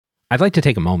I'd like to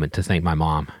take a moment to thank my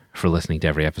mom for listening to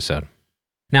every episode.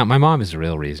 Now, my mom is the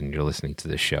real reason you're listening to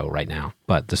this show right now,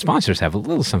 but the sponsors have a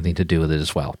little something to do with it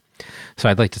as well. So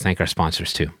I'd like to thank our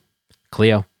sponsors too.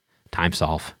 Clio,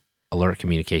 TimeSolve, Alert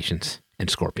Communications, and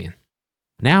Scorpion.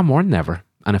 Now more than ever,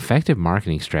 an effective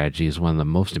marketing strategy is one of the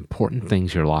most important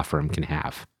things your law firm can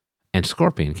have, and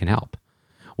Scorpion can help.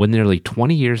 With nearly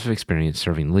 20 years of experience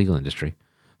serving the legal industry,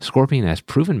 Scorpion has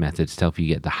proven methods to help you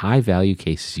get the high-value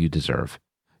cases you deserve.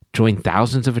 Join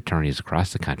thousands of attorneys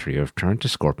across the country who have turned to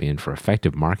Scorpion for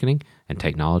effective marketing and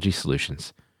technology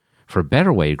solutions. For a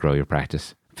better way to grow your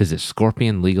practice, visit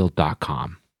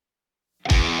scorpionlegal.com.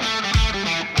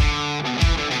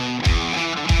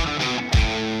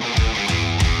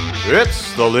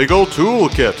 It's the Legal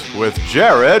Toolkit with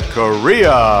Jared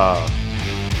Correa.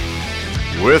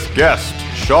 With guest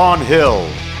Sean Hill.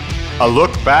 A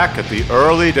look back at the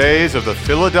early days of the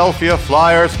Philadelphia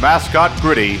Flyers mascot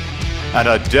Gritty and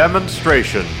a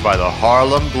demonstration by the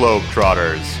Harlem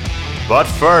Globetrotters. But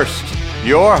first,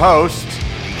 your host,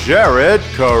 Jared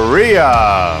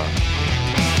Correa.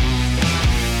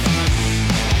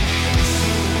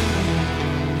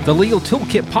 The Legal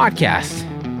Toolkit podcast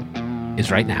is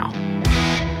right now.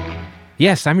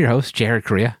 Yes, I'm your host, Jared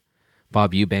Correa.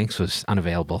 Bob Eubanks was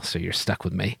unavailable, so you're stuck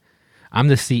with me. I'm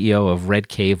the CEO of Red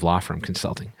Cave Law Firm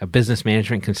Consulting, a business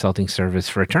management consulting service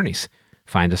for attorneys.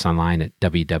 Find us online at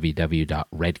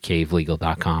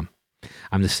www.redcavelegal.com.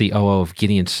 I'm the COO of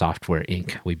Gideon Software,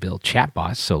 Inc. We build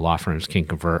chatbots so law firms can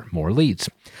convert more leads.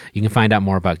 You can find out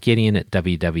more about Gideon at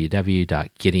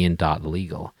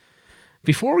www.gideon.legal.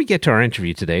 Before we get to our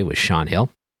interview today with Sean Hill,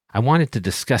 I wanted to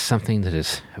discuss something that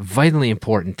is vitally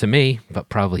important to me, but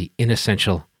probably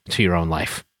inessential to your own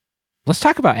life. Let's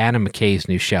talk about Adam McKay's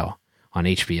new show on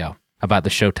HBO about the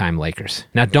Showtime Lakers.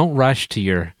 Now, don't rush to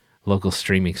your local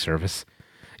streaming service.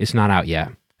 It's not out yet.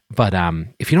 But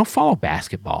if you don't follow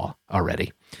basketball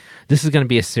already, this is going to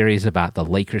be a series about the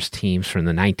Lakers teams from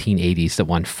the 1980s that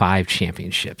won 5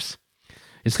 championships.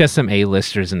 It's got some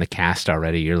A-listers in the cast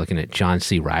already. You're looking at John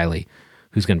C. Reilly,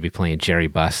 who's going to be playing Jerry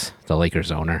Buss, the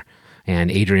Lakers owner.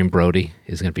 And Adrian Brody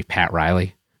is going to be Pat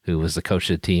Riley, who was the coach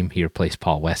of the team. He replaced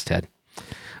Paul Westhead.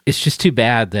 It's just too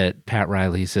bad that Pat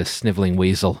Riley's a sniveling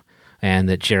weasel and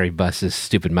that Jerry Buss's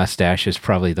stupid mustache is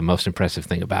probably the most impressive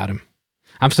thing about him.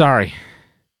 I'm sorry.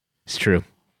 It's true.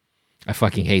 I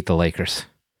fucking hate the Lakers.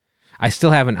 I still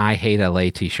have an I Hate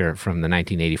LA t-shirt from the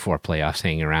 1984 playoffs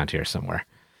hanging around here somewhere.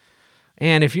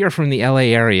 And if you're from the LA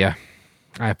area,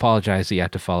 I apologize that you have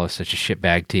to follow such a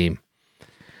shitbag team.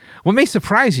 What may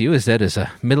surprise you is that as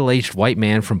a middle-aged white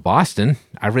man from Boston,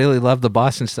 I really love the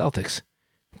Boston Celtics,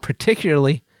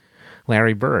 particularly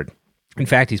Larry Bird. In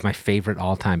fact, he's my favorite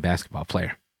all-time basketball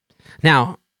player.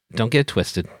 Now, don't get it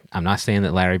twisted. I'm not saying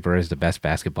that Larry Bird is the best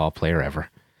basketball player ever.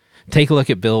 Take a look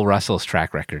at Bill Russell's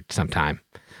track record sometime.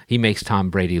 He makes Tom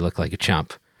Brady look like a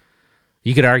chump.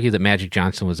 You could argue that Magic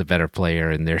Johnson was a better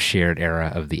player in their shared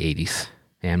era of the 80s,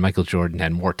 and Michael Jordan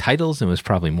had more titles and was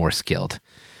probably more skilled.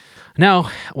 No,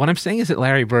 what I'm saying is that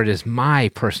Larry Bird is my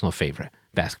personal favorite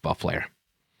basketball player.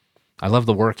 I love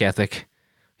the work ethic.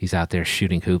 He's out there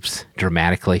shooting hoops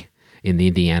dramatically in the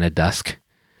Indiana dusk.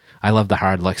 I love the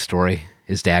hard luck story.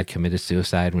 His dad committed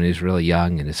suicide when he was really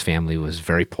young and his family was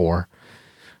very poor.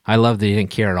 I love that he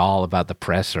didn't care at all about the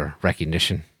press or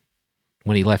recognition.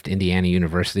 When he left Indiana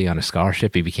University on a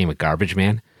scholarship, he became a garbage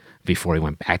man before he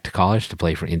went back to college to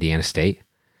play for Indiana State.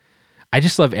 I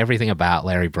just love everything about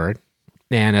Larry Bird.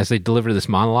 And as I deliver this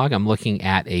monologue, I'm looking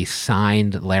at a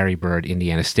signed Larry Bird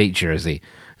Indiana State jersey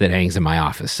that hangs in my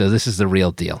office. So this is the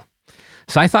real deal.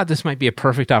 So I thought this might be a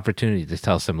perfect opportunity to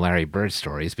tell some Larry Bird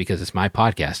stories because it's my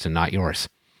podcast and not yours.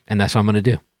 And that's what I'm going to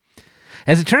do.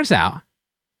 As it turns out,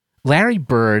 Larry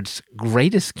Bird's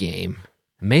greatest game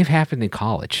may have happened in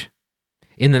college.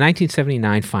 In the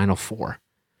 1979 Final Four.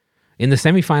 In the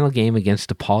semifinal game against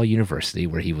DePaul University,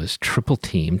 where he was triple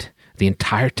teamed the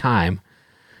entire time,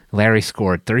 Larry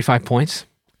scored 35 points,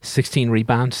 16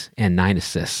 rebounds, and 9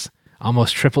 assists,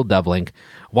 almost triple doubling,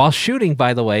 while shooting,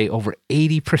 by the way, over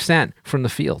 80% from the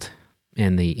field.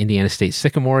 And the Indiana State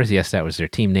Sycamores, yes, that was their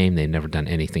team name. They've never done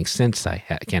anything since. I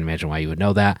can't imagine why you would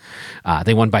know that.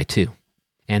 They won by 2.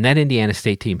 And that Indiana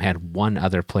State team had one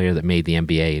other player that made the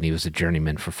NBA, and he was a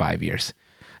journeyman for 5 years.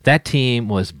 That team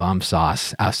was bum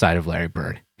sauce outside of Larry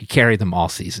Bird. He carried them all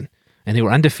season. And they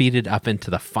were undefeated up into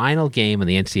the final game of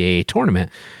the NCAA tournament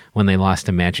when they lost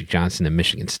to Magic Johnson and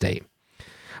Michigan State.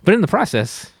 But in the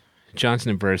process,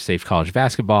 Johnson and Bird saved college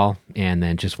basketball and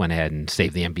then just went ahead and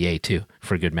saved the NBA too,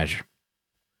 for good measure.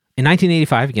 In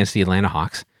 1985 against the Atlanta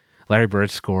Hawks, Larry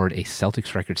Bird scored a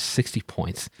Celtics record 60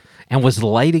 points and was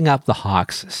lighting up the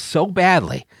Hawks so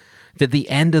badly that the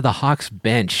end of the Hawks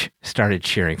bench started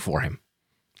cheering for him.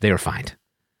 They were fined.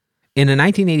 In a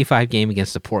 1985 game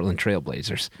against the Portland Trail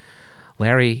Blazers,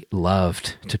 Larry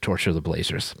loved to torture the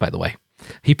Blazers, by the way.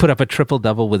 He put up a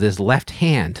triple-double with his left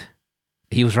hand.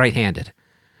 He was right-handed.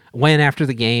 When, after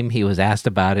the game, he was asked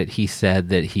about it, he said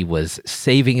that he was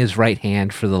saving his right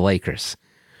hand for the Lakers.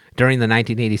 During the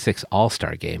 1986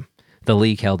 All-Star Game, the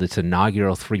league held its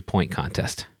inaugural three-point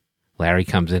contest. Larry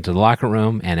comes into the locker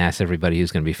room and asks everybody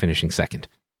who's going to be finishing second.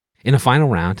 In the final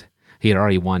round, he had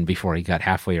already won before he got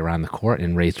halfway around the court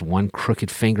and raised one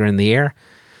crooked finger in the air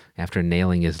after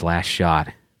nailing his last shot.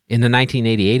 In the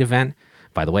 1988 event,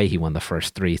 by the way, he won the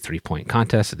first three-point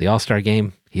contest at the All-Star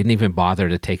Game. He didn't even bother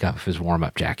to take off his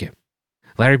warm-up jacket.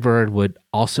 Larry Bird would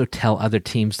also tell other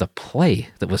teams the play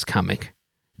that was coming,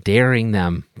 daring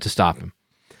them to stop him.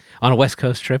 On a West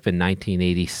Coast trip in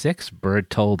 1986, Bird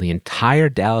told the entire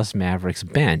Dallas Mavericks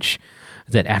bench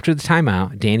that after the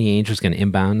timeout, Danny Ainge was going to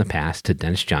inbound the pass to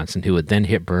Dennis Johnson, who would then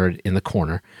hit Bird in the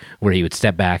corner, where he would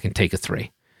step back and take a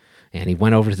three. And he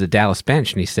went over to the Dallas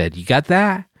bench and he said, "You got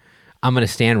that? I'm going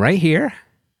to stand right here.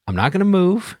 I'm not going to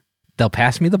move. They'll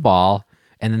pass me the ball,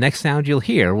 and the next sound you'll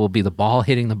hear will be the ball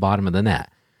hitting the bottom of the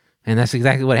net." And that's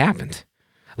exactly what happened.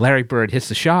 Larry Bird hits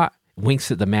the shot,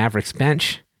 winks at the Mavericks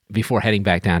bench before heading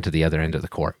back down to the other end of the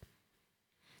court.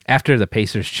 After the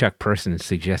Pacers' Chuck Person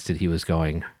suggested he was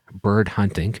going bird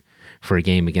hunting for a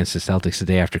game against the Celtics the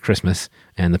day after Christmas,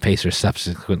 and the Pacers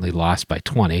subsequently lost by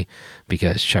 20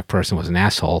 because Chuck Person was an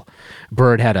asshole,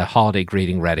 Bird had a holiday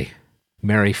greeting ready.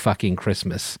 Merry fucking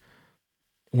Christmas.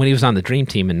 When he was on the Dream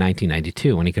Team in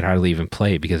 1992, when he could hardly even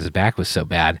play because his back was so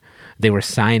bad, they were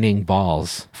signing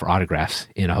balls for autographs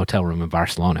in a hotel room in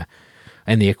Barcelona.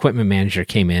 And the equipment manager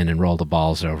came in and rolled the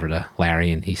balls over to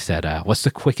Larry, and he said, "What's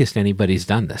the quickest anybody's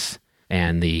done this?"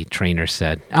 And the trainer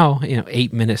said,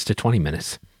 8 minutes to 20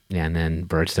 minutes. And then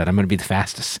Bird said, "I'm going to be the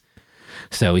fastest."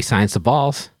 So he signs the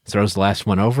balls, throws the last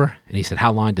one over, and he said,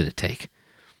 "How long did it take?"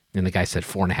 And the guy said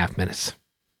 4.5 minutes.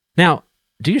 Now,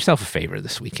 do yourself a favor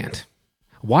this weekend.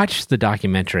 Watch the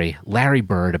documentary Larry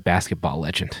Bird, a Basketball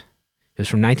Legend. It was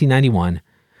from 1991.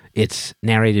 It's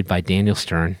narrated by Daniel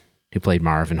Stern, who played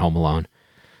Marv in Home Alone.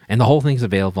 And the whole thing's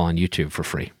available on YouTube for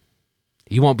free.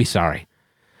 You won't be sorry.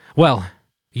 Well,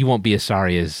 you won't be as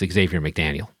sorry as Xavier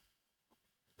McDaniel.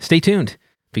 Stay tuned,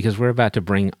 because we're about to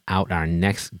bring out our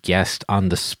next guest on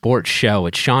the sports show.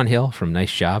 It's Shaun Hill from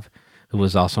Nice Job, who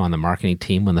was also on the marketing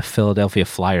team when the Philadelphia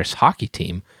Flyers hockey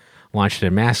team launched their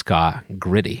mascot,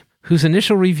 Gritty, whose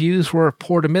initial reviews were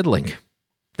poor to middling.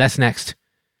 That's next.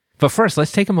 But first,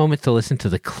 let's take a moment to listen to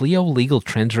the Clio Legal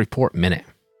Trends Report Minute.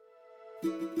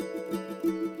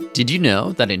 Did you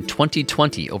know that in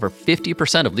 2020, over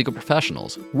 50% of legal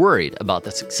professionals worried about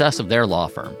the success of their law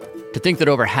firm? To think that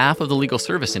over half of the legal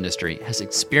service industry has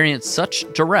experienced such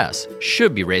duress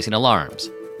should be raising alarms.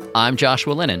 I'm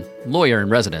Joshua Lennon, lawyer in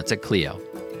residence at Clio.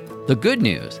 The good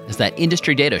news is that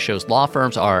industry data shows law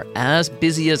firms are as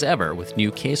busy as ever with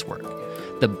new casework.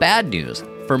 The bad news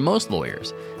for most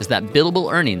lawyers is that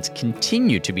billable earnings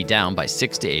continue to be down by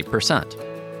 6 to 8%.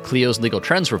 Clio's Legal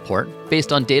Trends Report,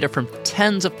 based on data from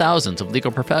tens of thousands of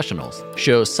legal professionals,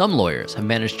 shows some lawyers have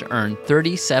managed to earn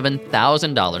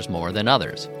 $37,000 more than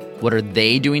others. What are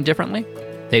they doing differently?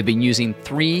 They've been using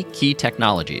 3 key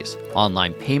technologies: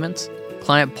 online payments,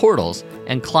 client portals,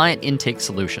 and client intake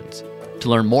solutions. To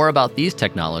learn more about these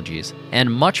technologies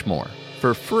and much more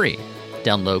for free,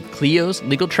 download Clio's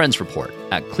Legal Trends Report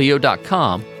at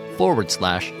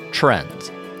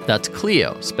clio.com/trends. That's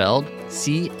Clio, spelled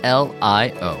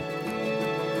CLIO.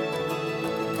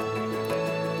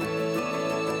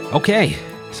 Okay,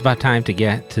 it's about time to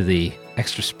get to the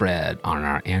extra spread on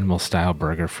our animal-style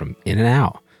burger from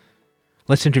In-N-Out.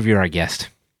 Let's interview our guest.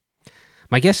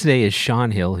 My guest today is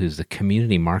Shaun Hill, who's the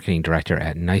Community Marketing Director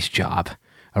at Nice Job,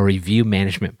 a review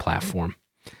management platform.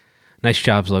 Nice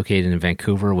Job's located in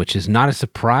Vancouver, which is not a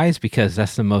surprise because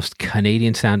that's the most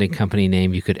Canadian-sounding company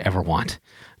name you could ever want.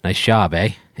 Nice job,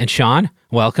 eh? And Shaun,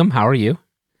 welcome. How are you?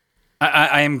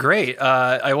 I am great.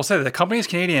 I will say that the company is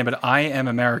Canadian, but I am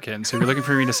American. So if you're looking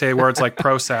for me to say words like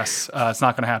process, it's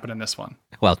not going to happen in this one.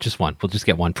 Well, just one. We'll just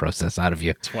get one process out of you.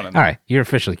 It's one of them. All right. You're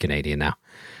officially Canadian now.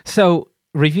 So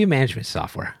review management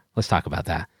software. Let's talk about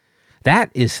that.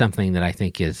 That is something that I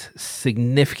think is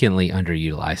significantly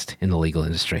underutilized in the legal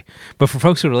industry. But for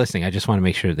folks who are listening, I just want to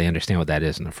make sure they understand what that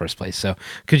is in the first place. So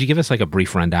could you give us like a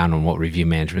brief rundown on what review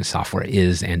management software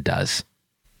is and does?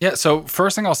 Yeah, so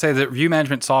first thing I'll say that review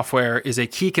management software is a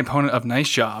key component of Nice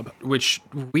Job, which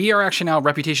we are actually now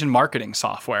reputation marketing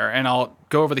software. And I'll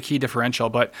go over the key differential,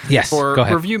 but Yes, for go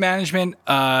ahead. review management,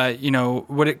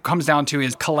 what it comes down to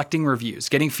is collecting reviews,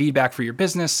 getting feedback for your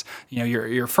business,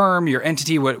 your firm, your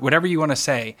entity, whatever you want to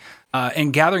say,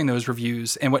 and gathering those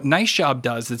reviews. And what Nice Job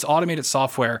does, it's automated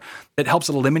software that helps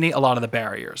eliminate a lot of the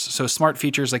barriers. So smart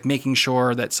features like making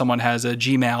sure that someone has a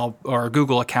Gmail or a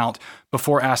Google account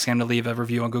before asking them to leave a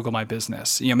review on Google My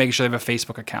Business, making sure they have a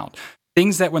Facebook account.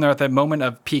 Things that when they're at the moment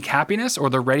of peak happiness or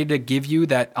they're ready to give you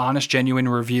that honest, genuine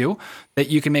review, that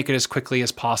you can make it as quickly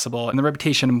as possible. And the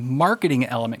reputation marketing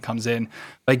element comes in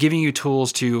by giving you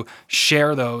tools to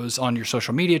share those on your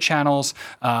social media channels,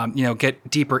 get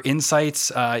deeper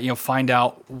insights, find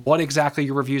out what exactly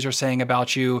your reviews are saying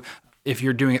about you. If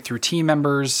you're doing it through team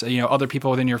members, other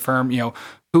people within your firm,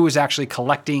 who is actually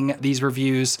collecting these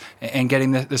reviews and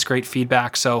getting this great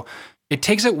feedback. So it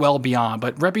takes it well beyond,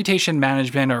 but reputation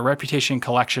management or reputation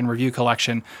collection, review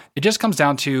collection, it just comes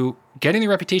down to getting the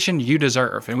reputation you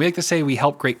deserve. And we like to say we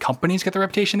help great companies get the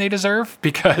reputation they deserve,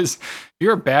 because if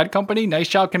you're a bad company, Nice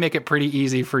Job can make it pretty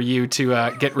easy for you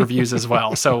to get reviews as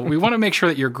well. So we want to make sure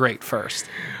that you're great first.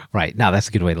 Right. Now, that's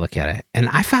a good way to look at it. And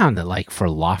I found that, like, for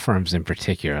law firms in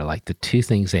particular, like, the two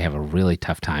things they have a really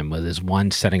tough time with is,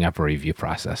 one, setting up a review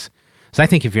process. So I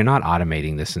think if you're not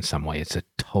automating this in some way, it's a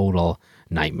total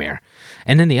nightmare.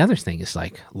 And then the other thing is,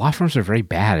 like, law firms are very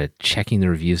bad at checking the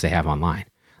reviews they have online.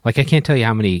 Like, I can't tell you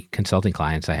how many consulting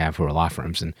clients I have who are law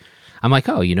firms. And I'm like,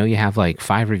 oh, you have like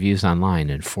 5 reviews online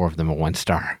and 4 of them are 1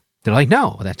 star. They're like,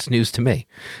 no, that's news to me.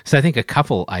 So I think a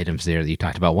couple items there that you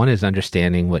talked about. One is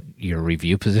understanding what your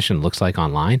review position looks like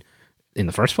online in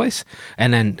the first place,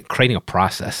 and then creating a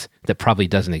process that probably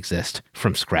doesn't exist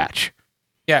from scratch.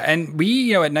 Yeah, and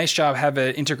we, at Nice Job have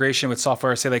an integration with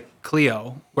software, say like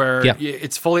Clio, where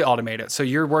it's fully automated. So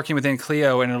you're working within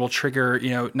Clio and it'll trigger,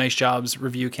 Nice Job's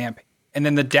review campaign. And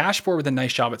then the dashboard within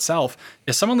Nice Job itself,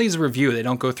 if someone leaves a review, they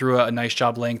don't go through a Nice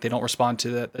Job link, they don't respond to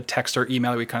the text or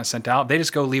email that we kind of sent out, they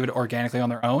just go leave it organically on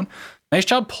their own. Nice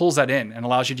Job pulls that in and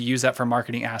allows you to use that for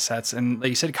marketing assets. And like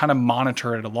you said, kind of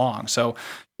monitor it along. So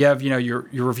you have, your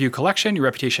review collection, your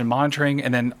reputation monitoring,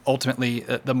 and then ultimately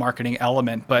the marketing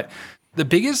element. But the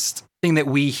biggest thing that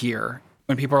we hear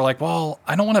when people are like, well,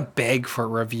 I don't want to beg for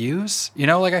reviews,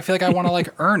 I feel like I want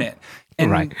to earn it. And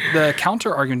right. The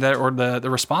counter argument that, or the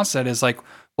response to that is like,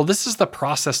 well, this is the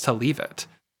process to leave it.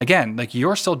 Again, like,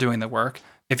 you're still doing the work.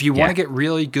 If you want to get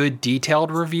really good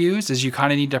detailed reviews, is you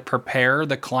kind of need to prepare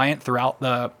the client throughout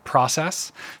the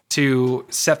process to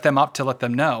set them up to let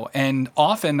them know. And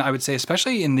often I would say,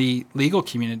 especially in the legal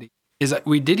community, is that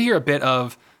we did hear a bit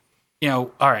of,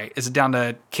 all right, is it down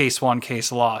to case won,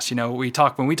 case lost? When we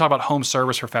talk about home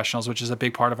service professionals, which is a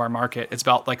big part of our market, it's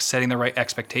about like setting the right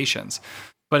expectations.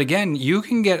 But again, you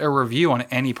can get a review on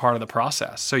any part of the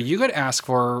process. So you could ask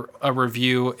for a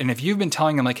review. And if you've been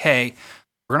telling them like, hey,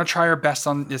 we're going to try our best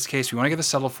on this case, we want to get this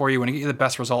settled for you, we want to get you the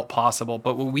best result possible.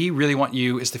 But what we really want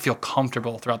you is to feel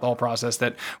comfortable throughout the whole process,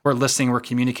 that we're listening, we're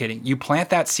communicating. You plant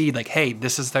that seed like, hey,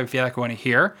 this is the type of feedback we want to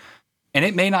hear. And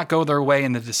it may not go their way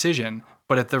in the decision,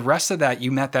 but if the rest of that, you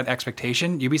met that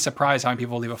expectation, you'd be surprised how many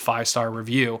people leave a 5-star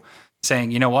review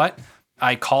saying, you know what?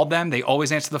 I called them. They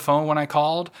always answer the phone when I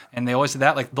called, and they always did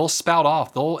that. Like, they'll spout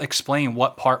off. They'll explain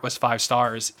what part was 5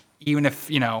 stars, even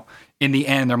if, in the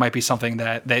end, there might be something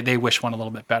that they wish went a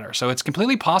little bit better. So it's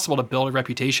completely possible to build a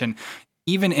reputation,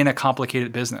 even in a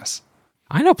complicated business.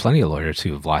 I know plenty of lawyers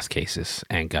who have lost cases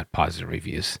and got positive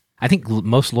reviews. I think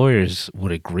most lawyers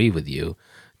would agree with you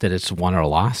that it's won or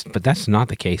lost, but that's not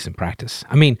the case in practice.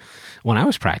 I mean, when I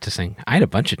was practicing, I had a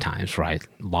bunch of times where I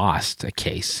lost a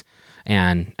case.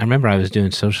 And I remember I was doing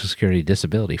Social Security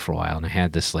disability for a while, and I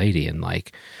had this lady, and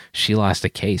like, she lost a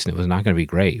case, and it was not going to be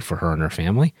great for her and her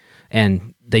family.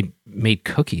 And they made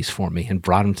cookies for me and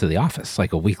brought them to the office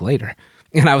like a week later.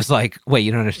 And I was like, wait,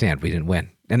 you don't understand. We didn't win.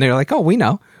 And they're like, oh, we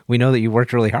know that you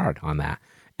worked really hard on that.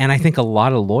 And I think a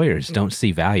lot of lawyers don't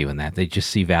see value in that. They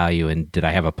just see value in, did I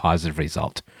have a positive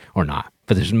result or not?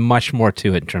 But there's much more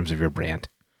to it in terms of your brand.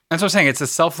 That's what I'm saying. It's a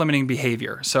self-limiting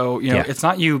behavior. So, it's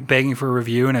not you begging for a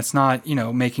review, and it's not,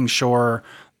 making sure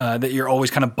that you're always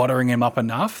kind of buttering them up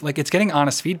enough. Like, it's getting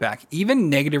honest feedback. Even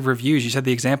negative reviews, you said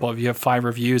the example of you have 5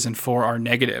 reviews and 4 are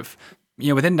negative.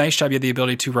 Within Nice Job, you have the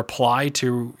ability to reply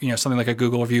to, something like a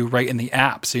Google review right in the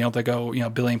app. So you don't have to go, a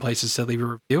billion places to leave a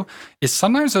review. Is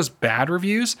sometimes those bad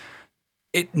reviews,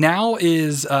 it now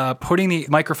is putting the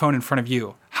microphone in front of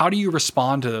you. How do you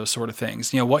respond to those sort of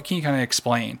things? What can you kind of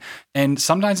explain? And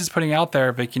sometimes it's putting out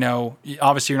there, like,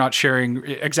 obviously you're not sharing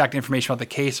exact information about the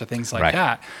case or things like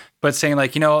that, but saying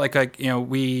like,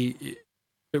 we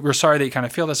we're sorry that you kind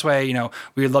of feel this way.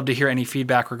 We would love to hear any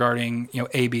feedback regarding,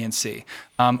 A, B, and C.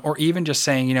 Or even just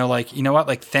saying,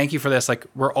 thank you for this. Like,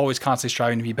 we're always constantly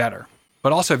striving to be better.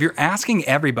 But also, if you're asking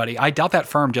everybody, I doubt that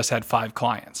firm just had 5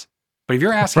 clients. But if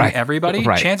you're asking everybody,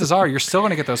 chances are you're still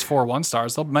going to get those 4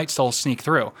 1-stars. They might still sneak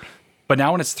through. But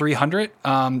now when it's 300,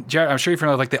 Jared, I'm sure you're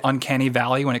familiar with the uncanny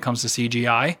valley when it comes to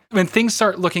CGI. When things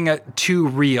start looking at too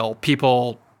real,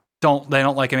 people don't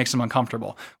like it, makes them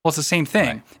uncomfortable. Well, it's the same thing.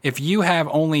 Right. If you have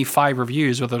only 5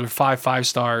 reviews, whether they're 5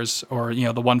 5-stars or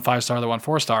the 1 5-star, the 1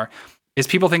 4-star, is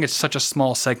people think it's such a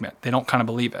small segment. They don't kind of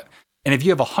believe it. And if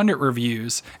you have 100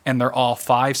 reviews and they're all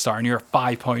 5-star and you're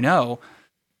 5.0,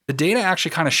 the data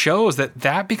actually kind of shows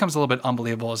that becomes a little bit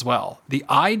unbelievable as well. The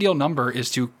ideal number is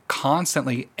to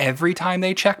constantly, every time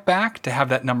they check back, to have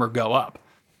that number go up.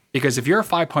 Because if you're a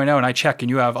 5.0 and I check and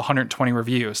you have 120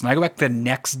 reviews, and I go back the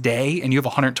next day and you have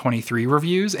 123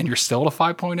 reviews and you're still at a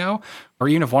 5.0, or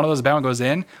even if one of those bad goes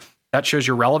in, that shows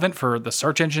you're relevant for the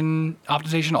search engine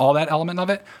optimization, all that element of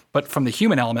it. But from the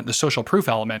human element, the social proof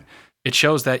element, it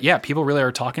shows that, people really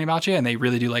are talking about you and they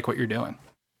really do like what you're doing.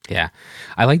 Yeah.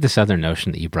 I like this other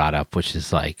notion that you brought up, which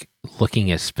is like looking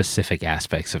at specific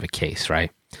aspects of a case,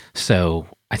 right? So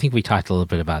I think we talked a little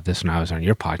bit about this when I was on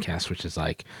your podcast, which is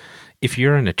like, if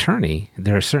you're an attorney,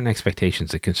 there are certain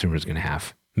expectations that consumers are going to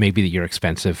have. Maybe that you're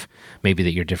expensive, maybe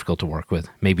that you're difficult to work with,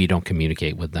 maybe you don't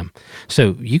communicate with them.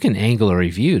 So you can angle a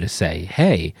review to say,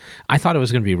 hey, I thought it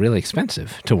was going to be really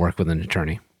expensive to work with an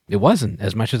attorney. It wasn't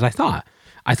as much as I thought.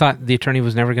 I thought the attorney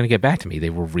was never going to get back to me.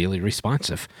 They were really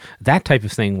responsive. That type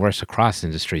of thing works across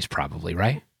industries probably,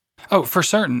 right? Oh, for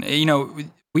certain.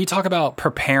 We talk about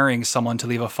preparing someone to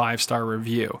leave a 5-star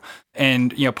review.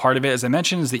 And, part of it, as I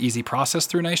mentioned, is the easy process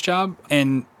through Nice Job.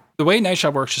 And the way Nice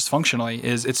Job works just functionally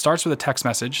is it starts with a text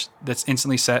message that's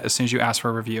instantly set as soon as you ask for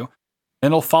a review. Then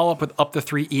it'll follow up with up to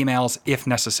 3 emails if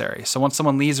necessary. So once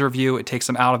someone leaves a review, it takes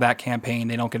them out of that campaign.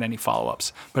 They don't get any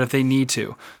follow-ups. But if they need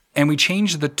to. And we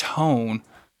change the tone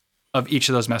of each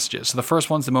of those messages. So the first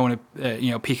one's the moment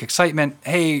of, peak excitement.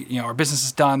 Hey, our business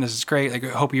is done. This is great. Like,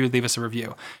 I hope you would leave us a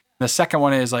review. The second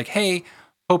one is like, hey,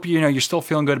 hope you're still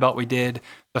feeling good about what we did.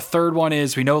 The third one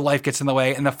is, we know life gets in the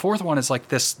way. And the fourth one is like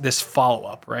this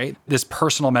follow-up, right? This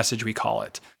personal message, we call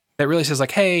it, that really says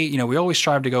like, hey, we always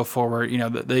strive to go forward,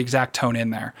 the exact tone in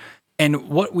there. And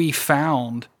what we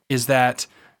found is that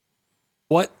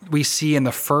what we see in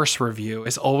the first review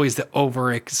is always the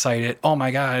overexcited, oh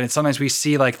my God. And sometimes we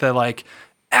see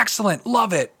excellent,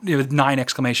 love it, with 9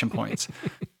 exclamation points.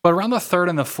 But around the third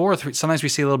and the fourth, sometimes we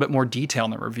see a little bit more detail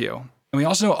in the review. And we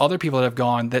also know other people that have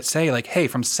gone that say like, hey,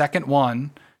 from second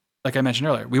one, like I mentioned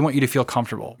earlier, we want you to feel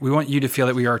comfortable. We want you to feel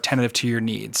that we are attentive to your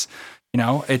needs.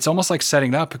 It's almost like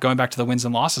setting up, going back to the wins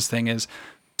and losses thing, is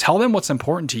tell them what's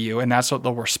important to you, and that's what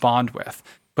they'll respond with.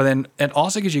 But then it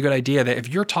also gives you a good idea that if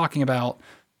you're talking about,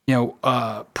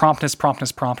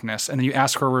 promptness, and then you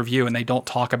ask for a review and they don't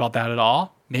talk about that at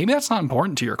all, maybe that's not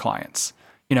important to your clients.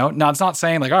 Now it's not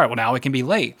saying like, all right, well, now it can be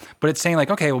late, but it's saying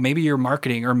like, okay, well, maybe your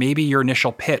marketing or maybe your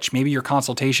initial pitch, maybe your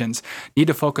consultations need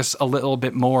to focus a little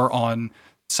bit more on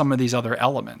some of these other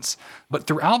elements. But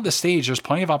throughout the stage, there's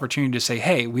plenty of opportunity to say,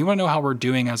 hey, we want to know how we're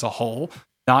doing as a whole,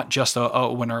 not just a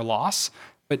win or loss.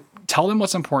 But tell them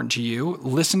what's important to you,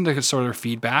 listen to sort of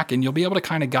feedback, and you'll be able to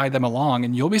kind of guide them along.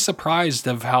 And you'll be surprised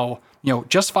of how,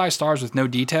 just 5 stars with no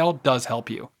detail does help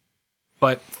you.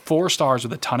 But 4 stars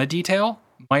with a ton of detail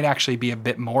might actually be a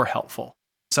bit more helpful.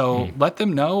 So let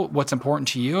them know what's important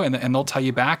to you, and they'll tell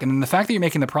you back. And then the fact that you're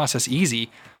making the process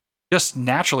easy, just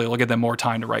naturally will give them more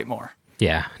time to write more.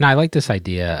 Yeah. Now, I like this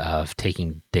idea of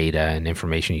taking data and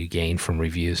information you gain from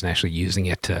reviews and actually using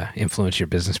it to influence your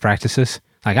business practices.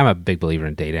 Like, I'm a big believer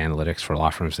in data analytics for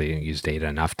law firms. They don't use data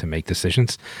enough to make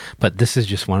decisions. But this is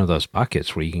just one of those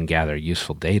buckets where you can gather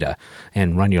useful data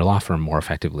and run your law firm more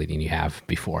effectively than you have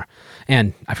before.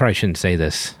 And I probably shouldn't say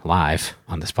this live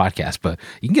on this podcast, but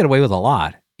you can get away with a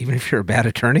lot, even if you're a bad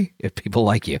attorney, if people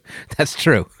like you. That's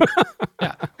true.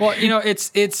 Yeah. Well,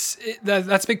 that's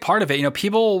a big part of it.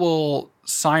 People will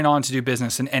sign on to do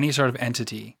business in any sort of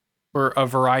entity for a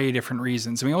variety of different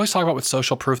reasons. And we always talk about with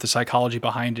social proof, the psychology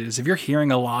behind it is if you're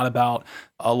hearing a lot about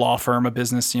a law firm, a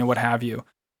business, what have you,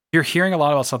 you're hearing a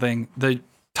lot about something, the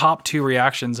top 2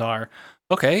 reactions are,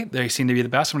 okay, they seem to be the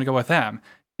best, I'm going to go with them.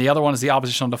 The other one is the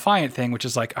oppositional defiant thing, which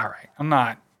is like, all right, I'm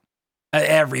not,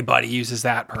 everybody uses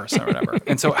that person or whatever.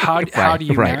 And so how do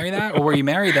you marry that? Well, where you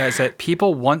marry that is that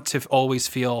people want to always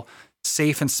feel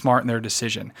safe and smart in their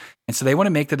decision. And so they want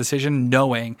to make the decision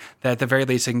knowing that at the very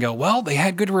least they can go, well, they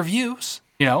had good reviews,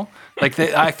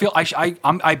 I feel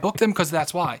I booked them because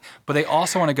that's why. But they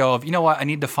also want to go of, I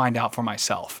need to find out for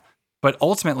myself. But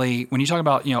ultimately, when you talk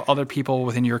about, other people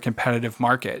within your competitive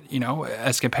market,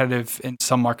 as competitive in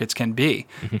some markets can be,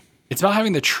 it's about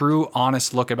having the true,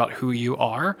 honest look about who you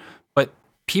are. But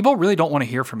people really don't want to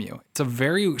hear from you. It's a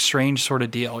very strange sort of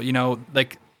deal.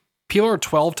 Like people are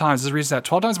 12 times, this reason that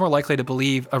 12 times more likely to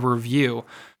believe a review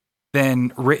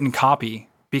than written copy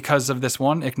because of this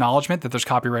one acknowledgement that there's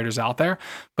copywriters out there.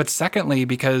 But secondly,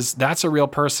 because that's a real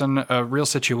person, a real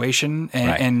situation,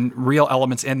 and real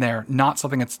elements in there, not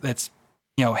something that's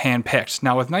handpicked.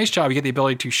 Now with Nice Job, you get the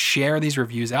ability to share these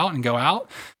reviews out and go out.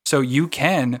 So you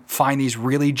can find these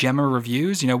really gemmer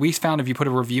reviews. We found if you put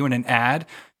a review in an ad,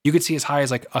 you could see as high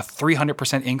as like a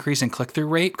 300% increase in click-through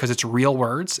rate because it's real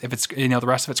words. If it's, the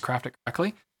rest of it's crafted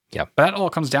correctly. Yep. But that all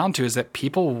comes down to is that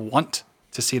people want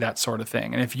to see that sort of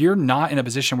thing. And if you're not in a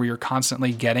position where you're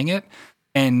constantly getting it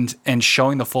and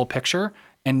showing the full picture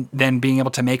and then being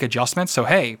able to make adjustments. So,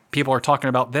 hey, people are talking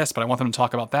about this, but I want them to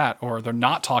talk about that, or they're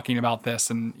not talking about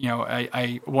this. And,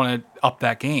 I want to up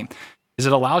that game. Is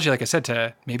it allows you, like I said,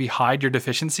 to maybe hide your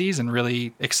deficiencies and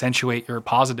really accentuate your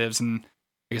positives. And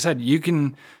like I said, you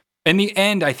can, in the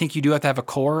end, I think you do have to have a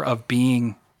core of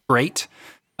being great.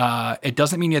 It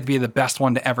doesn't mean you have to be the best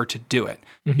one to ever to do it.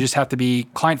 You just have to be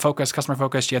client focused, customer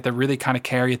focused. You have to really kind of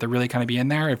care. You have to really kind of be in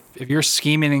there. If you're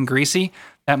scheming and greasy,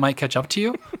 that might catch up to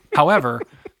you. However,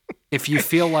 if you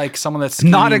feel like someone that's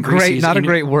not a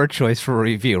great word choice for a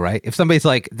review, right? If somebody's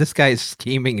like, this guy's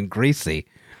scheming and greasy,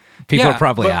 people are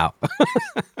probably out.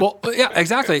 Well, yeah,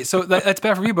 exactly. So that's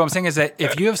bad for you. But what I'm saying is that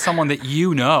if you have someone that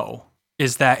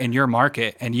is that in your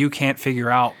market and you can't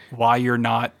figure out why you're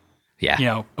not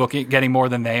getting more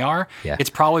than they are,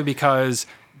 it's probably because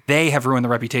they have ruined the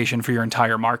reputation for your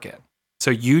entire market.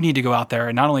 So you need to go out there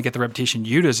and not only get the reputation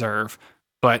you deserve,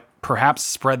 but perhaps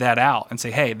spread that out and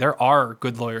say, hey, there are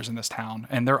good lawyers in this town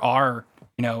and there are,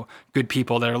 good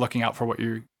people that are looking out for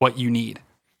what you need.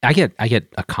 I get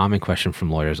a common question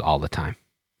from lawyers all the time.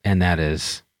 And that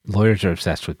is lawyers are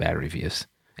obsessed with bad reviews.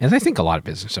 And I think a lot of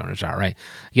business owners are, right?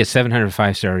 You get 700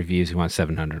 5-star reviews, you want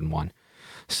 701.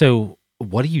 So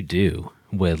what do you do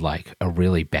with like a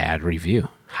really bad review?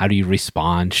 How do you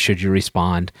respond? Should you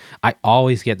respond? I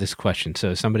always get this question.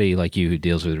 So somebody like you who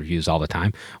deals with reviews all the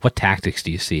time, what tactics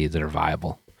do you see that are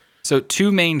viable? So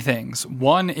two main things.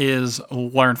 One is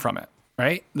learn from it,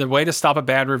 right? The way to stop a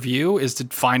bad review is to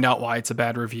find out why it's a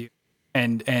bad review.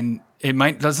 And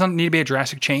it doesn't need to be a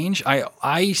drastic change.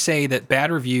 I say that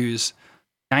bad reviews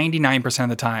 99% of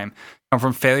the time come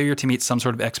from failure to meet some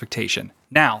sort of expectation.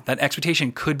 Now, that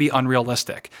expectation could be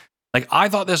unrealistic. Like, I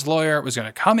thought this lawyer was going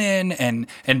to come in and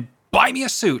buy me a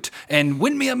suit and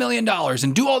win me $1 million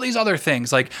and do all these other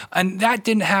things. And that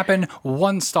didn't happen.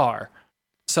 1 star.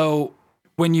 So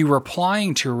when you're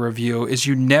replying to a review is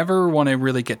you never want to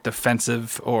really get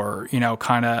defensive or,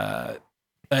 kind of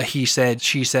he said,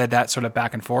 she said, that sort of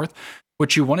back and forth.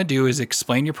 What you want to do is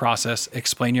explain your process,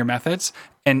 explain your methods,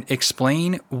 and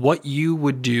explain what you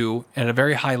would do at a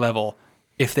very high level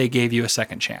if they gave you a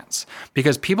second chance.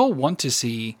 Because people want to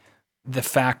see the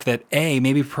fact that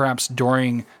maybe perhaps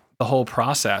during the whole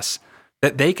process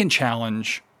that they can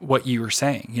challenge what you were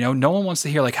saying. No one wants to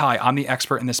hear like, hi, I'm the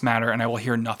expert in this matter and I will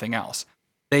hear nothing else.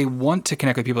 They want to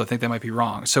connect with people that think they might be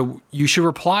wrong. So you should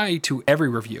reply to every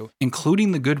review,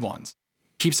 including the good ones.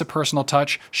 Keeps a personal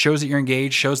touch, shows that you're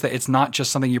engaged, shows that it's not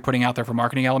just something you're putting out there for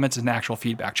marketing elements, it's an actual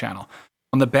feedback channel.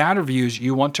 On the bad reviews,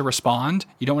 you want to respond.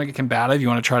 You don't want to get combative. You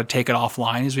want to try to take it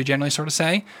offline, as we generally sort of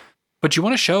say. But you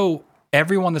want to show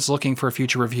everyone that's looking for a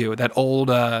future review that old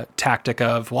tactic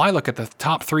of, well, I look at the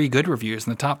top 3 good reviews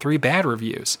and the top 3 bad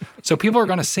reviews. So people are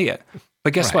going to see it.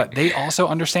 But guess what? They also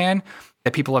understand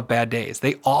that people have bad days.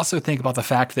 They also think about the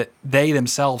fact that they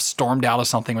themselves stormed out of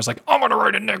something and was like, I'm going to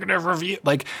write a negative review.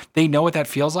 Like, they know what that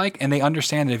feels like. And they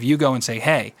understand that if you go and say,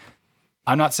 hey,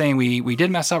 I'm not saying we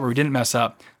did mess up or we didn't mess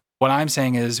up. What I'm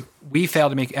saying is we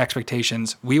failed to make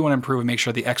expectations. We want to improve and make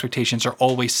sure the expectations are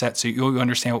always set so you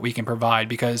understand what we can provide,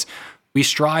 because we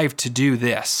strive to do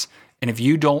this. And if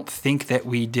you don't think that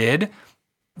we did,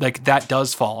 like, that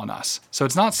does fall on us. So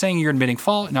it's not saying you're admitting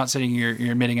fault, not saying you're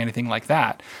admitting anything like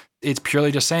that. It's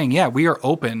purely just saying, yeah, we are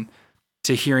open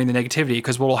to hearing the negativity,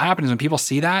 because what will happen is when people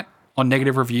see that on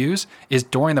negative reviews is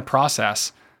during the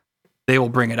process, they will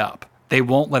bring it up. They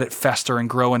won't let it fester and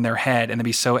grow in their head and then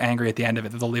be so angry at the end of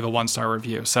it that they'll leave a 1-star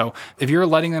review. So if you're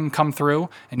letting them come through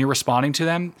and you're responding to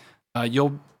them,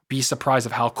 you'll be surprised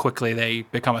of how quickly they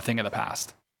become a thing of the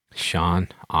past. Sean,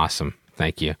 awesome.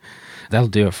 Thank you. That'll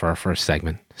do it for our first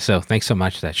segment. So thanks so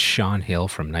much. That's Sean Hill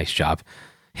from Nice Job.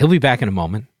 He'll be back in a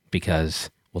moment because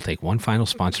we'll take one final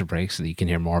sponsor break so that you can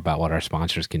hear more about what our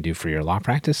sponsors can do for your law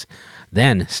practice.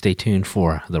 Then stay tuned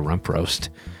for the Rump Roast.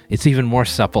 It's even more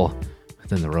supple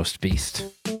than the roast beast.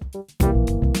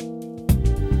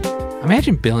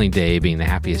 Imagine billing day being the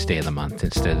happiest day of the month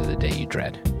instead of the day you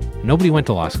dread. Nobody went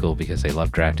to law school because they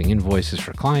love drafting invoices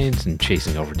for clients and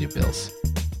chasing overdue bills.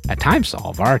 At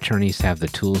TimeSolve, our attorneys have the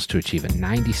tools to achieve a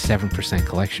 97%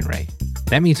 collection rate.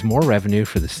 That means more revenue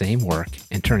for the same work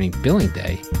and turning billing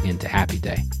day into happy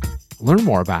day. Learn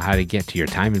more about how to get to your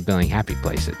time and billing happy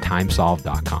place at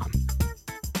timesolve.com.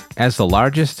 As the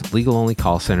largest legal-only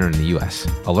call center in the U.S.,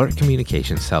 Alert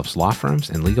Communications helps law firms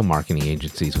and legal marketing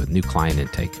agencies with new client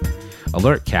intake.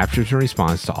 Alert captures and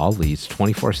responds to all leads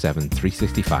 24/7,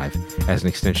 365 as an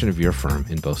extension of your firm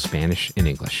in both Spanish and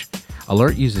English.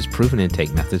 Alert uses proven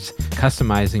intake methods,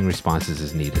 customizing responses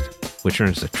as needed, which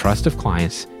earns the trust of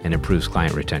clients and improves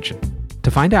client retention.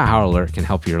 To find out how Alert can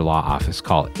help your law office,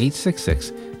 call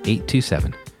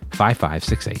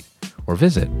 866-827-5568 or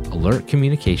visit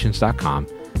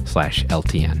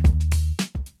alertcommunications.com/LTN.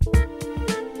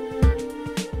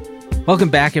 Welcome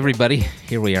back, everybody.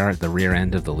 Here we are at the rear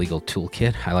end of the legal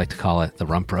toolkit. I like to call it the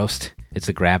rump roast. It's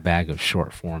a grab bag of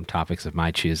short-form topics of my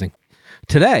choosing.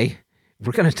 Today,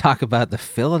 we're going to talk about the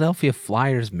Philadelphia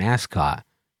Flyers mascot,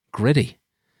 Gritty.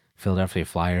 Philadelphia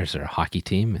Flyers are a hockey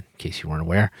team, in case you weren't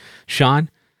aware. Sean,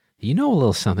 you know a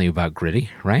little something about Gritty,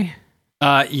 right?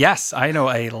 Yes, I know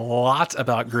a lot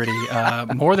about Gritty,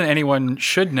 more than anyone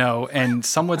should know, and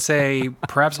some would say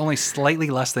perhaps only slightly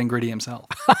less than Gritty himself.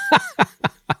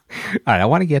 All right, I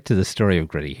want to get to the story of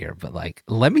Gritty here, but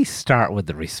let me start with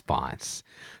the response.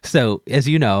 So, as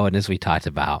you know, and as we talked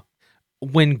about,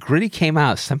 when Gritty came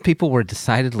out, some people were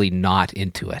decidedly not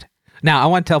into it. Now, I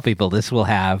want to tell people this will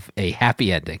have a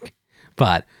happy ending,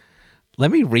 but let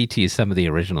me read to you some of the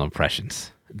original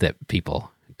impressions that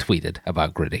people tweeted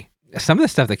about Gritty. Some of the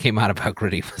stuff that came out about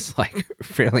Gritty was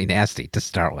fairly nasty to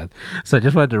start with. So I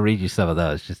just wanted to read you some of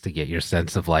those just to get your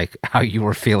sense of how you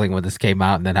were feeling when this came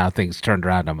out and then how things turned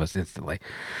around almost instantly.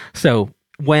 So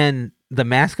when the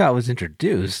mascot was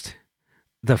introduced,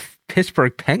 the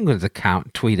Pittsburgh Penguins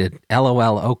account tweeted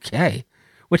LOL okay,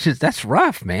 that's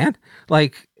rough, man.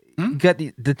 Got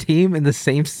the team in the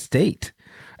same state.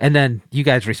 And then you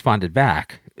guys responded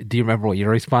back. Do you remember what your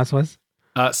response was?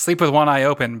 Sleep with one eye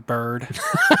open, bird.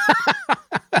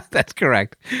 That's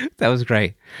correct. That was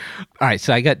great. All right,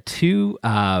 so I got two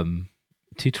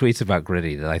tweets about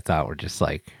Gritty that I thought were just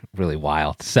really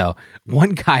wild. So one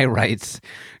guy writes,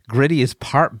 Gritty is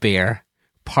part bear,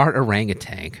 part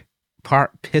orangutan,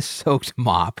 part piss-soaked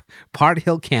mop, part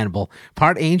hill cannibal,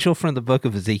 part angel from the book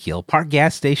of Ezekiel, part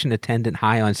gas station attendant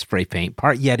high on spray paint,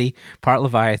 part Yeti, part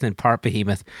Leviathan, part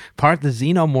behemoth, part the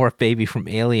xenomorph baby from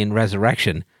Alien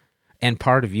Resurrection, and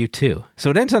part of you too. So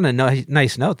it ends on a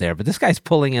nice note there, but this guy's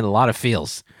pulling in a lot of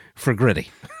feels for Gritty.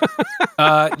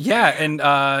 Yeah, and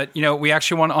we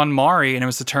actually went on Maury, and it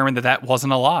was determined that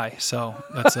wasn't a lie. So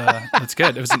that's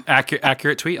good. It was an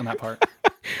accurate tweet on that part.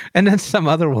 And then some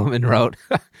other woman wrote,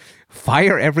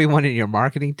 fire everyone in your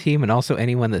marketing team and also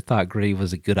anyone that thought Gritty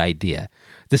was a good idea.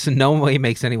 This in no way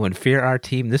makes anyone fear our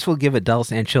team. This will give adults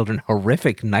and children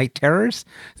horrific night terrors.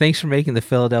 Thanks for making the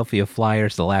Philadelphia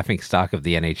Flyers the laughingstock of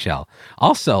the NHL.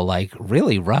 Also,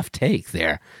 really rough take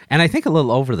there. And I think a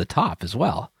little over the top as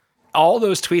well. All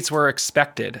those tweets were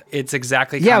expected. It's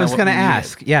exactly I was going to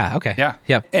ask. Yeah, okay. Yeah.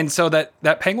 Yep. And so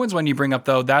that Penguins one you bring up,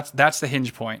 though, that's the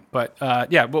hinge point. But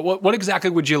what exactly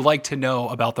would you like to know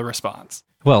about the response?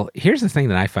 Well, here's the thing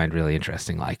that I find really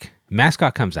interesting.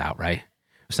 Mascot comes out, right?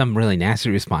 Some really nasty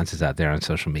responses out there on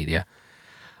social media.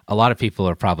 A lot of people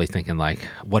are probably thinking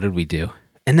what did we do?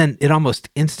 And then it almost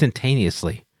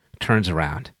instantaneously turns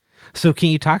around. So can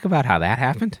you talk about how that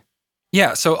happened?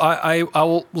 Yeah, so I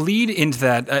will lead into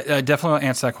that. I definitely will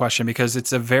answer that question because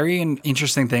it's a very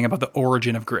interesting thing about the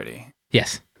origin of Gritty.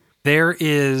 Yes. There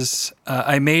is,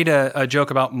 I made a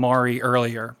joke about Maury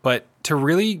earlier, but to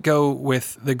really go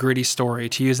with the Gritty story,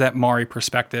 to use that Maury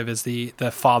perspective is the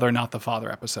father, not the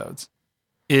father episodes.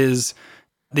 Is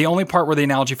the only part where the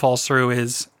analogy falls through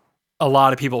is a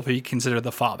lot of people be considered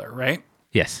the father, right?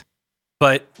 Yes.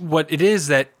 But what it is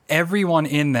that everyone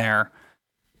in there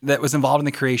that was involved in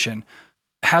the creation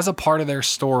has a part of their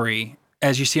story,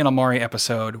 as you see in a Maury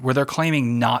episode, where they're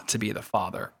claiming not to be the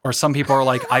father. Or some people are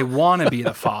like, I want to be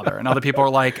the father. And other people are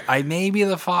like, I may be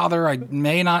the father. I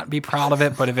may not be proud of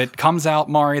it. But if it comes out,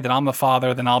 Maury, that I'm the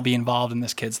father, then I'll be involved in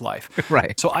this kid's life.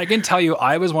 Right. So I can tell you,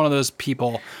 I was one of those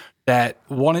people that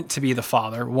wanted to be the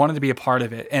father, wanted to be a part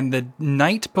of it. And the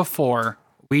night before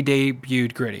we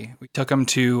debuted Gritty, we took him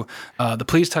to the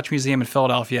Please Touch Museum in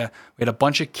Philadelphia. We had a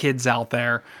bunch of kids out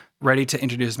there ready to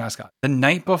introduce mascot. The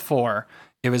night before,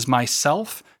 it was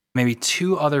myself, maybe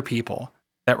two other people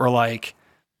that were like,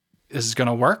 this is going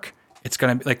to work. It's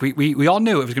going to be like, we all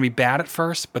knew it was going to be bad at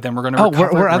first, but then we're going to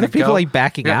recover. Were other people like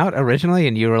backing out originally?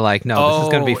 And you were like, no, this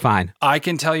is going to be fine. I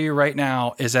can tell you right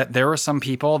now is that there were some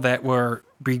people that were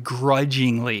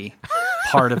begrudgingly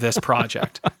part of this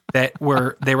project they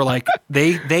were like,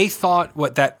 they thought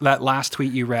what that last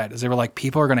tweet you read is they were like,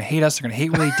 people are going to hate us. They're going to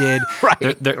hate what we did. Right.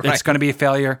 It's going to be a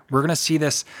failure. We're going to see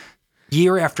this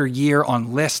year after year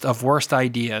on list of worst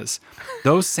ideas.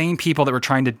 Those same people that were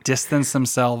trying to distance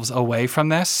themselves away from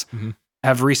this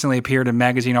have recently appeared in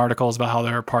magazine articles about how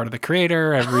they're a part of the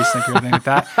creator, have recently appeared in like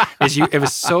that. It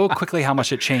was so quickly how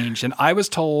much it changed. And I was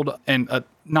told, and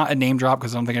not a name drop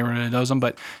because I don't think everyone really knows him,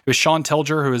 but it was Sean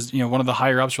Tilger, who is one of the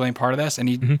higher ups really part of this. And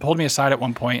he pulled me aside at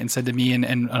one point and said to me and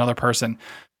another person,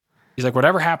 he's like,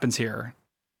 whatever happens here,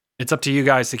 it's up to you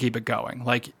guys to keep it going.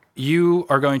 Like, you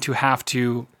are going to have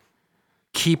to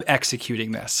keep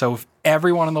executing this. So if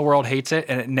everyone in the world hates it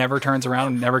and it never turns around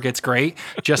and never gets great,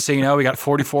 just so you know, we got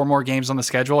 44 more games on the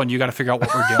schedule and you got to figure out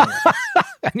what we're doing.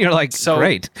 And you're like,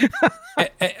 great.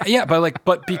 Yeah,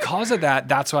 but because of that,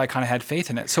 that's why I kind of had faith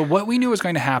in it. So what we knew was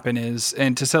going to happen is,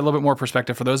 and to set a little bit more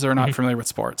perspective for those that are not familiar with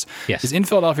sports, is in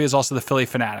Philadelphia is also the Phillie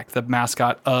Phanatic, the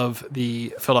mascot of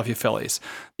the Philadelphia Phillies.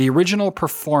 The original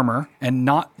performer, and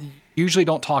not usually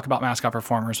don't talk about mascot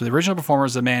performers, but the original performer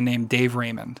is a man named Dave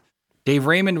Raymond. Dave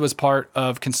Raymond was part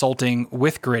of consulting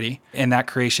with Gritty in that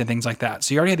creation, things like that.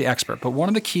 So you already had the expert. But one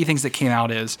of the key things that came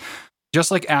out is, just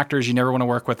like actors, you never want to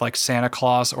work with like Santa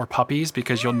Claus or puppies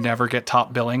because you'll never get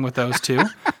top billing with those two.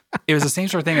 It was the same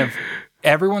sort of thing of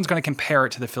everyone's going to compare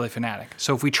it to the Phillie Phanatic.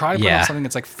 So if we try to put out something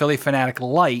that's like Phillie Phanatic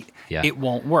light, it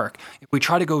won't work. If we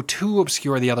try to go too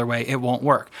obscure the other way, it won't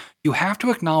work. You have to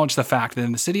acknowledge the fact that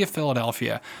in the city of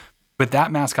Philadelphia, with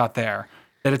that mascot there,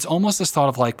 that it's almost this thought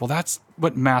of like, well, that's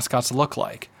what mascots look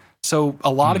like. So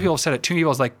a lot of people have said it. Too many people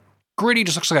was like, Gritty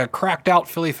just looks like a cracked out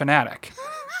Phillie Phanatic.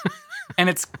 And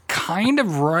it's kind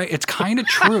of right. It's kind of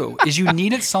true. Is you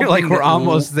needed something You're like, we're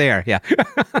almost there. Yeah.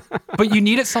 But you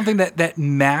needed something that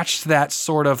matched that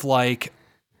sort of like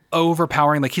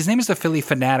overpowering. Like, his name is the Phillie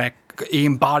Phanatic. He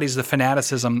embodies the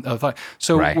fanaticism of.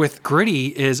 So with Gritty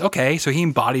is okay. So he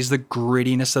embodies the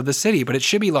grittiness of the city, but it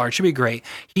should be large, should be great.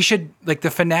 He should, like, the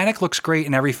Phanatic looks great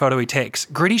in every photo he takes.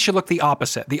 Gritty should look the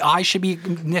opposite. The eye should be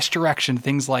in this direction,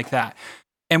 things like that.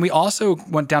 And we also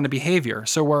went down to behavior.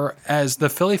 So whereas the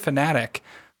Phillie Phanatic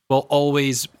will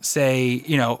always say,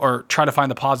 or try to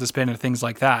find the positive spin and things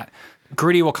like that,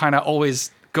 Gritty will kind of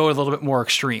always go a little bit more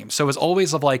extreme. So it was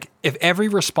always of like, if every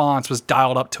response was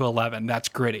dialed up to 11, that's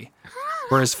Gritty.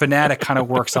 Whereas Phanatic kind of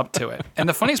works up to it. And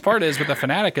the funniest part is with the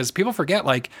Phanatic is people forget,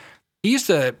 like, he used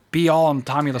to be all on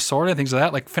Tommy Lasorda and things like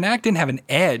that. Like, Phanatic didn't have an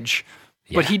edge,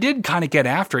 but he did kind of get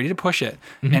after it. He did push it.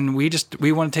 And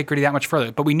we want to take Gritty that much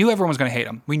further. But we knew everyone was going to hate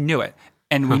him. We knew it.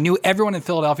 And we knew everyone in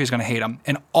Philadelphia was going to hate him.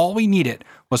 And all we needed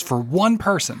was for one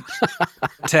person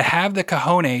to have the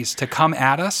cojones to come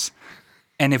at us.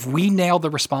 And if we nailed the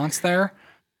response there,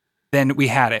 then we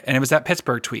had it. And it was that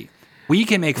Pittsburgh tweet. We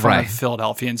can make fun of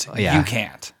Philadelphians. You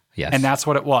can't. Yes. And that's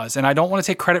what it was. And I don't want to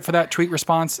take credit for that tweet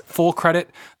response. Full credit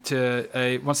to,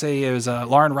 I want to say it was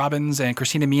Lauren Robbins and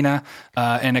Christina Mina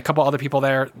and a couple other people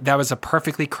there. That was a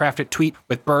perfectly crafted tweet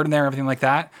with Bird in there, everything like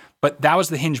that. But that was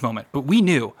the hinge moment. But we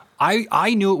knew.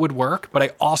 I knew it would work, but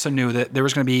I also knew that there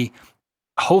was going to be,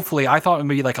 hopefully, I thought it would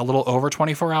be like a little over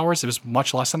 24 hours. It was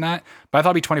much less than that. But I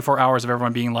thought it'd be 24 hours of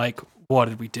everyone being like, what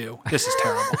did we do? This is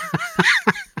terrible.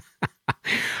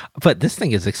 But this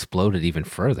thing has exploded even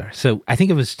further. So I think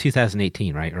it was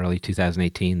 2018, right? Early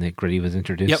 2018 that Gritty was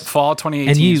introduced. Yep, fall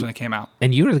 2018 is when it came out.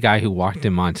 And you were the guy who walked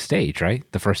him on stage, right?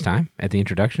 The first time at the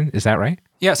introduction. Is that right?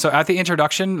 Yeah, so at the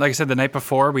introduction, like I said, the night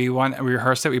before, we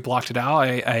rehearsed it, we blocked it out.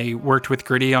 I worked with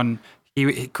Gritty on...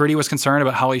 Gritty was concerned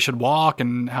about how he should walk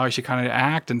and how he should kind of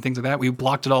act and things like that. We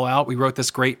blocked it all out. We wrote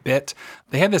this great bit.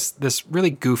 They had this really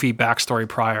goofy backstory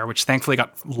prior, which thankfully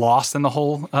got lost in the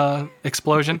whole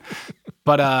explosion.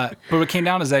 But what came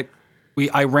down is that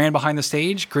I ran behind the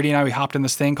stage. Gritty and I, we hopped in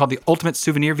this thing called the Ultimate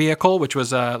Souvenir Vehicle, which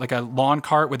was like a lawn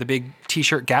cart with a big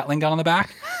T-shirt Gatling gun on the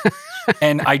back.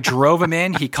 And I drove him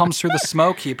in. He comes through the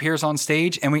smoke. He appears on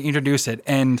stage, and we introduce it.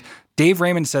 And Dave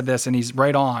Raymond said this, and he's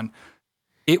right on.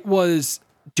 It was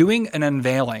doing an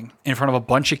unveiling in front of a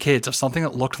bunch of kids of something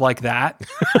that looked like that.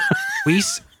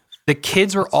 The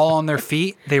kids were all on their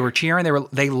feet. They were cheering.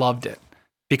 They loved it.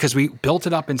 because we built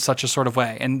it up in such a sort of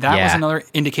way. And that was another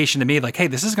indication to me, like, hey,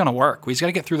 this is going to work. We just got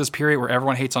to get through this period where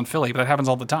everyone hates on Philly, but that happens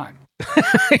all the time.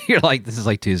 You're like, this is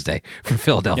like Tuesday from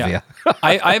Philadelphia. Yeah.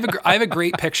 I have a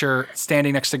great picture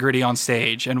standing next to Gritty on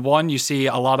stage. And one, you see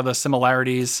a lot of the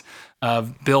similarities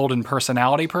of build and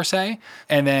personality per se.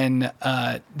 And then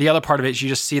the other part of it is you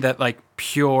just see that like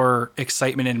pure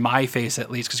excitement in my face, at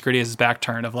least, because Gritty has his back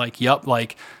turned of like, yup,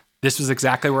 like this was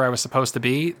exactly where I was supposed to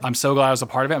be. I'm so glad I was a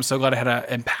part of it. I'm so glad I had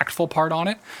an impactful part on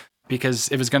it, because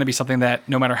it was going to be something that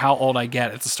no matter how old I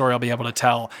get, it's a story I'll be able to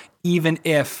tell, even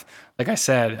if, like I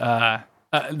said,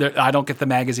 I don't get the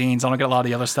magazines. I don't get a lot of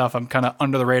the other stuff. I'm kind of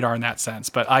under the radar in that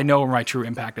sense, but I know where my true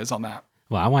impact is on that.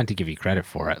 Well, I wanted to give you credit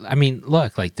for it. I mean,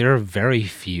 look, like there are very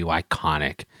few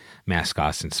iconic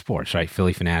mascots in sports, right?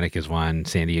 Philly Fanatic is one.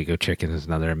 San Diego Chicken is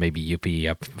another. Maybe Yuppie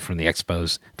up from the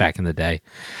Expos back in the day.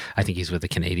 I think he's with the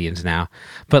Canadians now.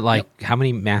 But like, how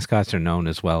many mascots are known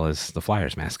as well as the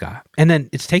Flyers mascot? And then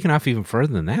it's taken off even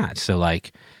further than that. So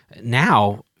like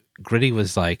now, Gritty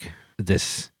was like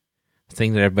this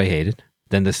thing that everybody hated,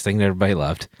 then this thing that everybody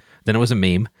loved, then it was a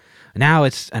meme. Now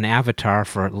it's an avatar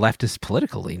for leftist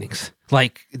political leanings.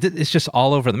 Like, it's just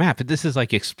all over the map. This is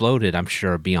like exploded, I'm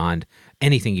sure, beyond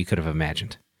anything you could have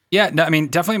imagined. Yeah, no, I mean,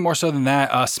 definitely more so than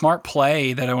that. Smart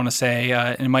play that I want to say,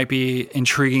 and it might be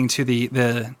intriguing to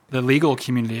the legal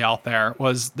community out there,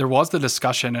 was the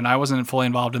discussion, and I wasn't fully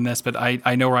involved in this, but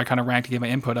I know where I kind of ranked to give my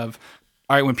input of,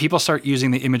 all right, when people start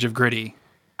using the image of Gritty,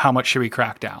 how much should we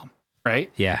crack down, right?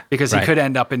 Yeah. Because he could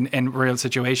end up in real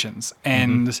situations.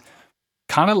 And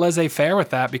kind of laissez-faire with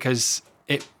that, because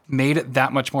it made it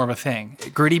that much more of a thing.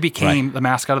 Gritty became the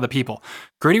mascot of the people.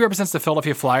 Gritty represents the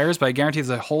Philadelphia Flyers, but I guarantee there's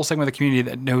a whole segment of the community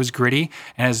that knows Gritty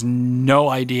and has no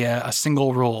idea a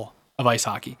single rule of ice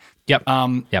hockey. Yep.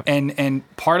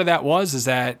 And part of that is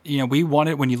that, you know, we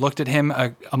wanted, when you looked at him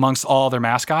amongst all other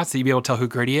mascots, that you'd be able to tell who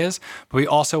Gritty is. But we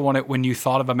also wanted, when you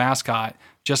thought of a mascot,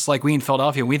 just like we in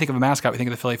Philadelphia, when we think of a mascot, we think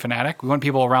of the Philly Fanatic. We want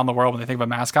people around the world, when they think of a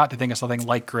mascot, to think of something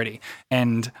like Gritty.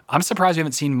 And I'm surprised we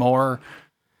haven't seen more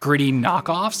Gritty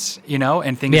knockoffs, you know,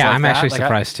 and things like that. Yeah, I'm actually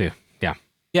surprised too. Yeah.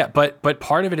 Yeah, but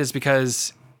part of it is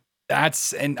because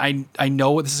and I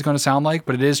know what this is going to sound like,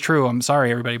 but it is true. I'm sorry,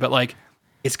 everybody. But like,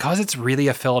 it's because it's really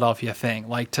a Philadelphia thing.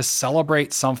 Like, to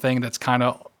celebrate something that's kind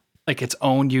of like its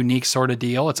own unique sort of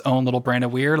deal, its own little brand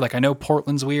of weird. Like, I know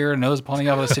Portland's weird, and there's plenty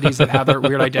of other cities that have their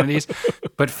weird identities,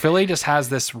 but Philly just has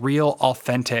this real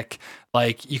authentic,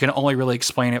 like, you can only really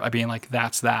explain it by being like,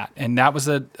 that's that. And that was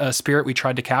a spirit we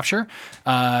tried to capture.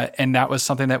 And that was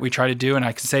something that we tried to do. And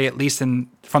I can say, at least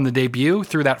from the debut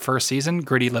through that first season,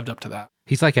 Gritty lived up to that.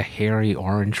 He's like a hairy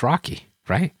orange Rocky,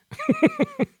 right?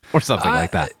 Or something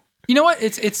like that. You know what?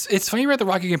 It's funny about the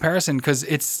Rocky comparison,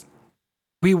 because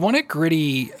we wanted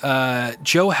Gritty.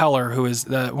 Joe Heller, who is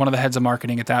one of the heads of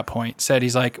marketing at that point, said,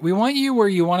 he's like, we want you where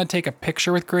you want to take a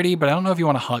picture with Gritty, but I don't know if you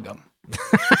want to hug him.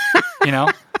 You know?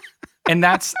 And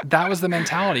that was the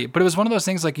mentality. But it was one of those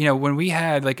things, like, you know, when we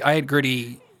had, like, I had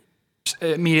Gritty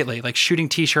immediately, like, shooting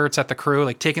T-shirts at the crew,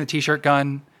 like taking the T-shirt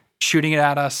gun, shooting it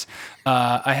at us.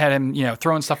 I had him, you know,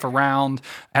 throwing stuff around.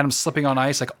 I had him slipping on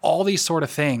ice, like all these sort of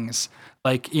things.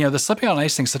 Like, you know, the slipping on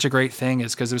ice thing is such a great thing,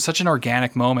 is because it was such an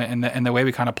organic moment in the way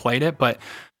we kind of played it. But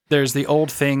there's the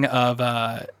old thing of,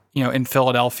 you know, in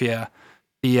Philadelphia,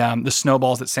 the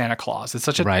snowballs at Santa Claus. It's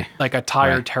such a like a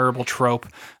tired, terrible trope.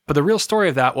 But the real story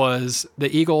of that was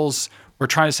the Eagles were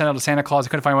trying to send out a Santa Claus. They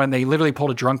couldn't find one. They literally pulled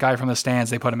a drunk guy from the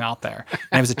stands. They put him out there.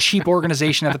 And it was a cheap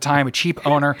organization at the time, a cheap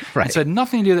owner. And so it had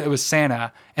nothing to do that it was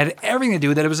Santa. It had everything to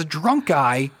do that it was a drunk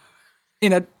guy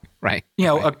in a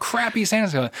a crappy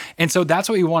Santa Claus. And so that's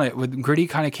what we wanted. When Gritty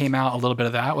kind of came out, a little bit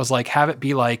of that was like, have it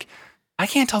be like, I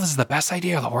can't tell this is the best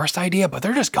idea or the worst idea, but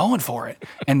they're just going for it.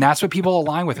 And that's what people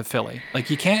align with at Philly.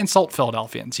 Like, you can't insult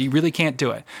Philadelphians. You really can't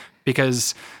do it,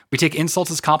 because we take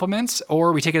insults as compliments,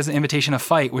 or we take it as an invitation to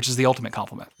fight, which is the ultimate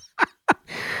compliment.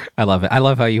 I love it. I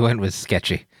love how you went with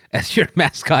Sketchy as your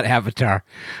mascot avatar.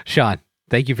 Sean,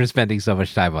 thank you for spending so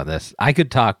much time on this. I could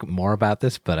talk more about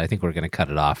this, but I think we're going to cut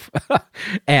it off.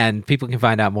 And people can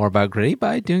find out more about Gritty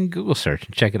by doing Google search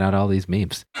and checking out all these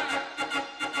memes.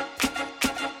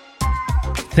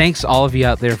 Thanks all of you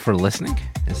out there for listening.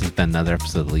 This has been another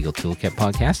episode of the Legal Toolkit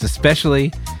podcast,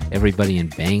 especially everybody in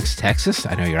Banks, Texas.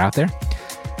 I know you're out there.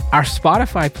 Our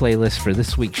Spotify playlist for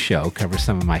this week's show covers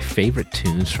some of my favorite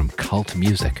tunes from cult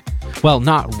music. Well,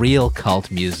 not real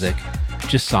cult music,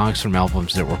 just songs from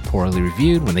albums that were poorly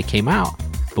reviewed when they came out,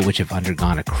 but which have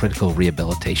undergone a critical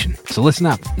rehabilitation. So listen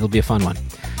up, it'll be a fun one.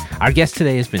 Our guest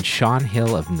today has been Shawn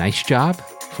Hill of Nice Job.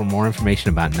 For more information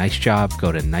about Nice Job,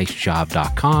 go to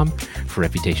nicejob.com for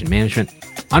reputation management.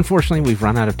 Unfortunately, we've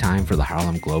run out of time for the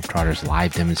Harlem Globetrotters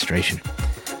live demonstration.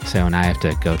 So now I have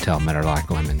to go tell Meadowlark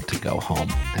Lemon to go home.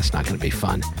 That's not going to be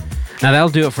fun. Now that'll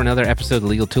do it for another episode of the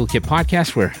Legal Toolkit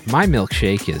podcast, where my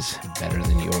milkshake is better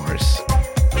than yours.